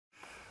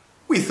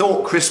We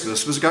thought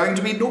Christmas was going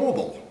to be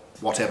normal,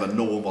 whatever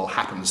normal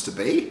happens to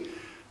be,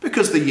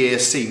 because the year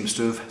seems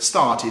to have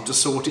started to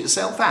sort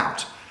itself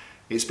out.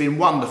 It's been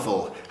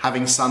wonderful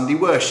having Sunday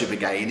worship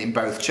again in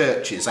both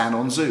churches and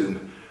on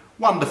Zoom.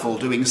 Wonderful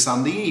doing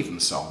Sunday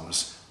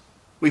evensongs.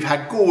 We've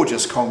had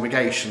gorgeous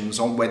congregations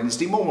on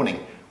Wednesday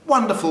morning.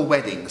 Wonderful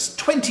weddings,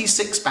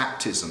 26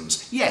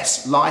 baptisms.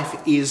 Yes,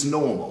 life is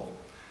normal.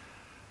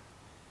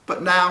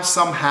 But now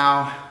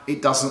somehow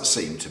it doesn't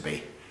seem to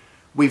be.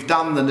 We've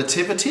done the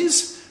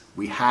nativities.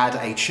 We had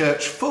a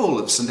church full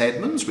at St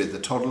Edmund's with the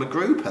toddler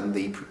group and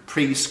the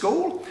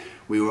preschool.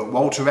 We were at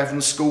Walter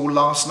Evans School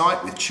last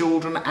night with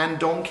children and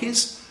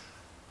donkeys.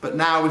 But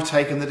now we've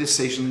taken the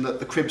decision that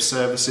the crib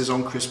services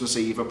on Christmas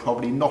Eve are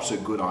probably not a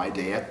good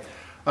idea.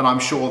 And I'm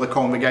sure the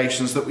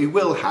congregations that we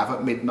will have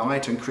at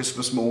midnight and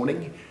Christmas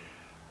morning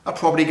are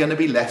probably going to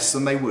be less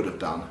than they would have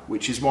done,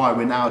 which is why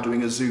we're now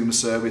doing a Zoom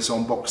service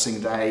on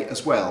Boxing Day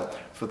as well,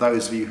 for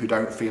those of you who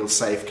don't feel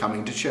safe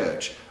coming to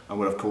church, and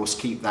we'll of course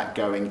keep that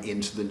going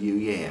into the new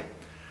year.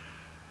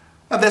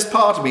 And there's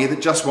part of me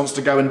that just wants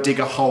to go and dig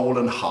a hole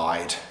and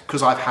hide,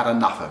 because I've had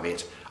enough of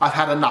it. I've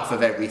had enough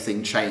of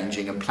everything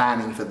changing and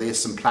planning for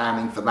this and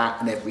planning for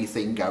that and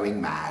everything going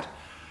mad.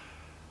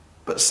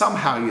 But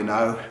somehow, you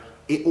know,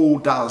 it all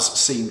does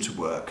seem to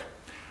work.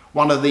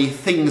 One of the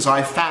things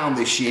I found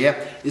this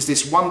year is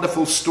this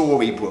wonderful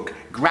storybook,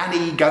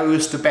 Granny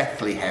Goes to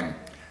Bethlehem.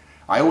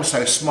 I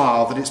also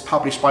smile that it's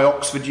published by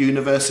Oxford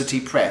University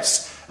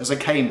Press. As a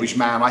Cambridge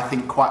man, I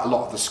think quite a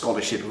lot of the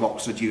scholarship of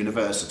Oxford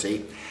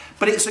University.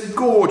 But it's a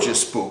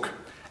gorgeous book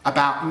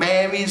about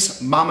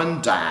Mary's mum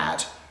and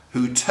dad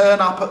who turn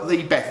up at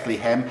the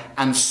Bethlehem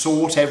and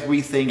sort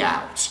everything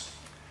out.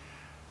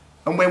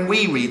 And when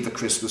we read the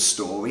Christmas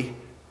story,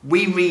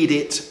 we read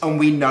it and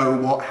we know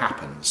what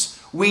happens.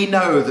 We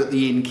know that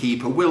the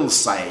innkeeper will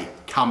say,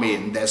 "Come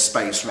in, there's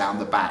space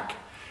round the back."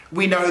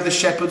 We know the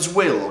shepherds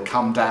will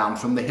come down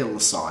from the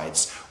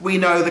hillsides. We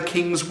know the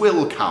kings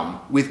will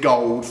come with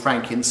gold,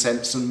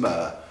 frankincense and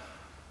myrrh.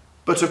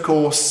 But of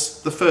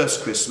course, the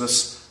first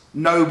Christmas,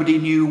 nobody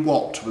knew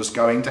what was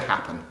going to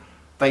happen.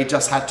 They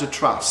just had to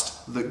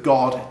trust that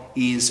God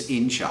is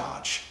in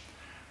charge.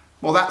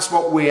 Well, that's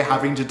what we're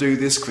having to do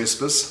this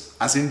Christmas,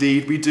 as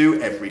indeed we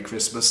do every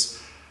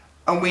Christmas.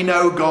 And we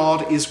know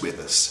God is with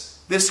us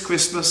this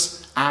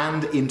Christmas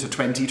and into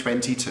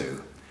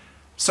 2022.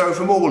 So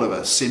from all of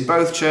us in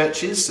both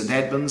churches, St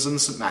Edmund's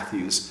and St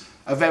Matthew's,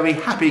 a very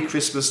happy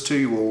Christmas to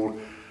you all,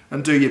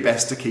 and do your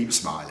best to keep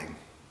smiling.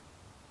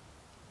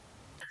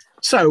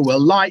 So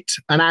we'll light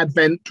an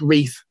Advent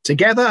wreath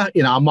together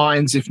in our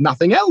minds, if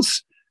nothing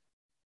else.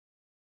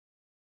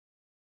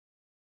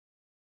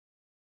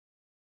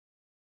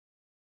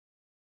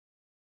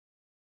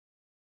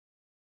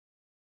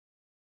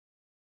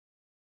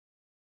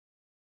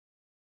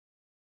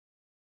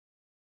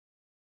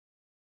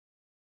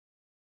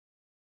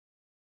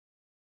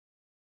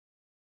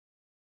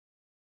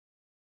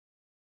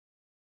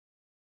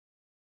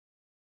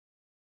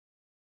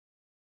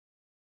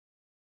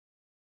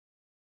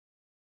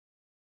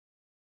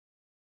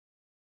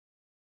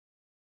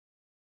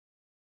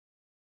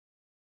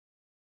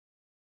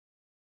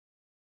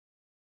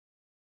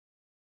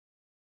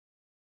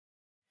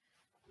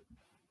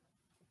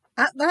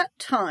 At that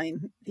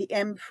time, the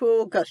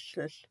Emperor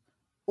Augustus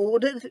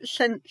ordered a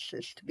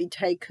census to be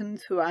taken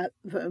throughout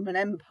the Roman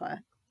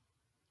Empire.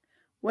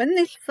 When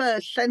this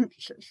first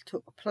census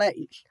took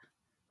place,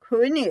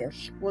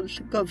 Quirinius was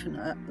the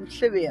governor of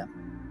Syria.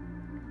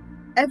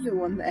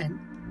 Everyone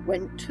then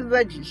went to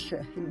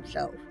register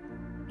himself,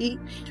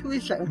 each to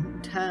his own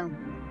town.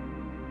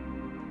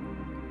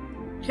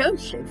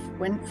 Joseph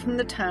went from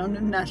the town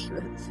of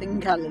Nazareth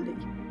in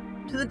Galilee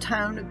to the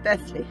town of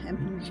Bethlehem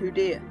in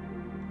Judea,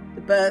 the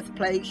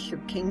birthplace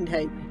of King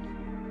David.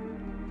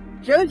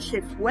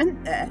 Joseph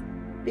went there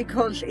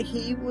because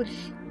he was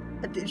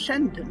a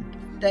descendant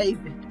of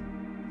David.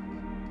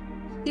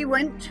 He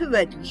went to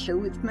register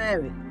with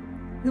Mary,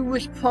 who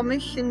was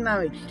promised in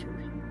marriage to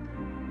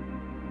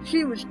him.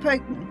 She was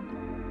pregnant,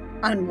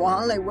 and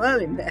while they were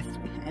in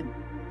Bethlehem,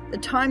 the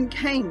time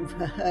came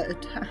for her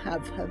to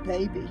have her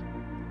baby.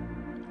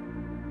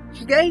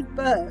 She gave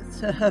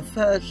birth to her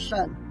first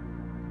son,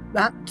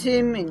 wrapped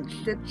him in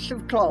strips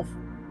of cloth,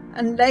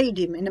 and laid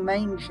him in a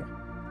manger.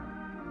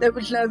 There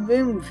was no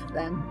room for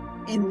them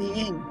in the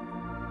inn.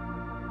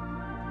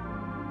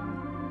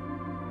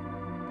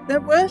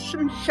 There were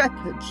some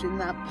shepherds in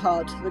that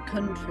part of the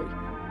country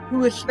who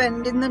were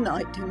spending the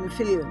night in the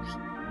fields,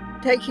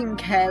 taking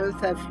care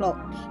of their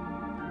flocks.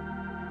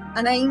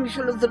 An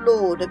angel of the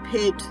Lord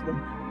appeared to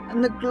them,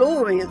 and the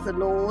glory of the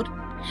Lord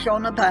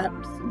shone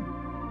about them.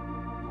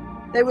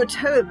 They were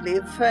terribly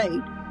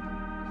afraid,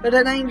 but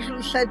an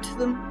angel said to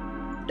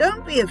them,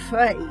 "Don't be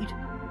afraid.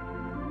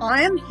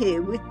 I am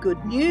here with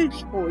good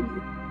news for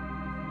you,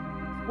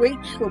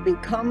 which will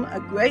become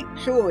a great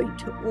joy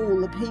to all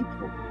the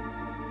people.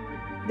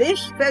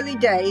 This very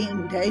day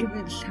in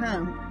David's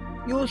town,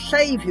 your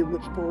Saviour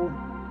was born,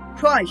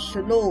 Christ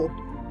the Lord.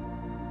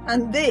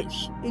 And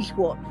this is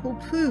what will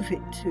prove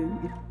it to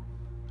you.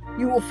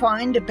 You will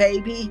find a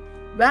baby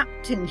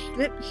wrapped in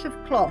strips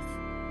of cloth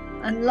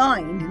and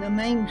lying in a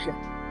manger.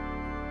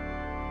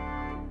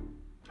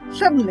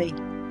 Suddenly,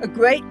 a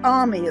great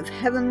army of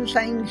heaven's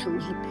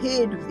angels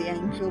appeared with the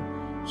angel,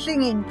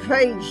 singing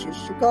praises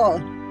to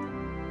God.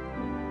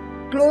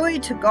 Glory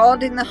to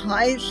God in the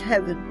highest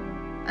heaven,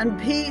 and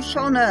peace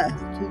on earth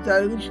to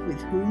those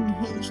with whom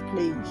he is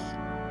pleased.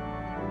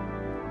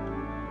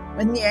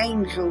 When the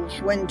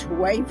angels went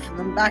away from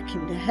them back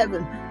into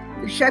heaven,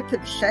 the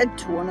shepherds said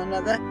to one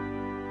another,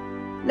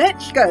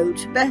 "Let's go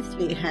to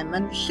Bethlehem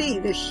and see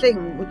this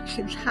thing which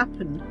has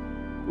happened,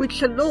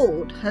 which the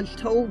Lord has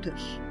told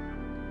us."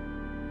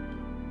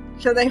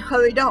 So they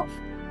hurried off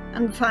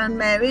and found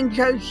Mary and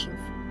Joseph,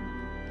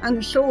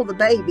 and saw the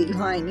baby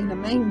lying in a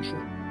manger.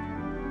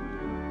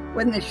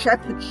 When the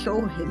shepherds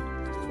saw him,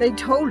 they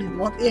told him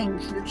what the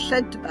angel had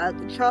said about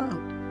the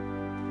child.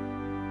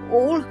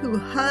 All who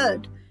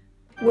heard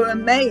were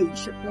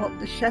amazed at what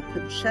the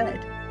shepherds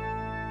said.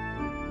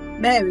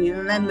 Mary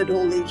remembered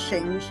all these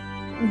things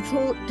and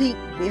thought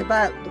deeply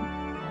about them.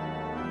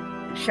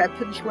 The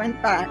shepherds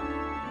went back,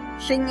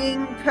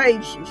 singing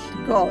praises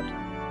to God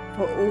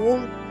for all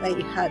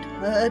they had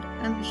heard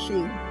and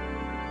seen.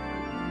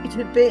 It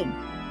had been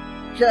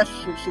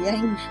just as the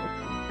angel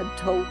had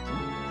told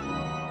them.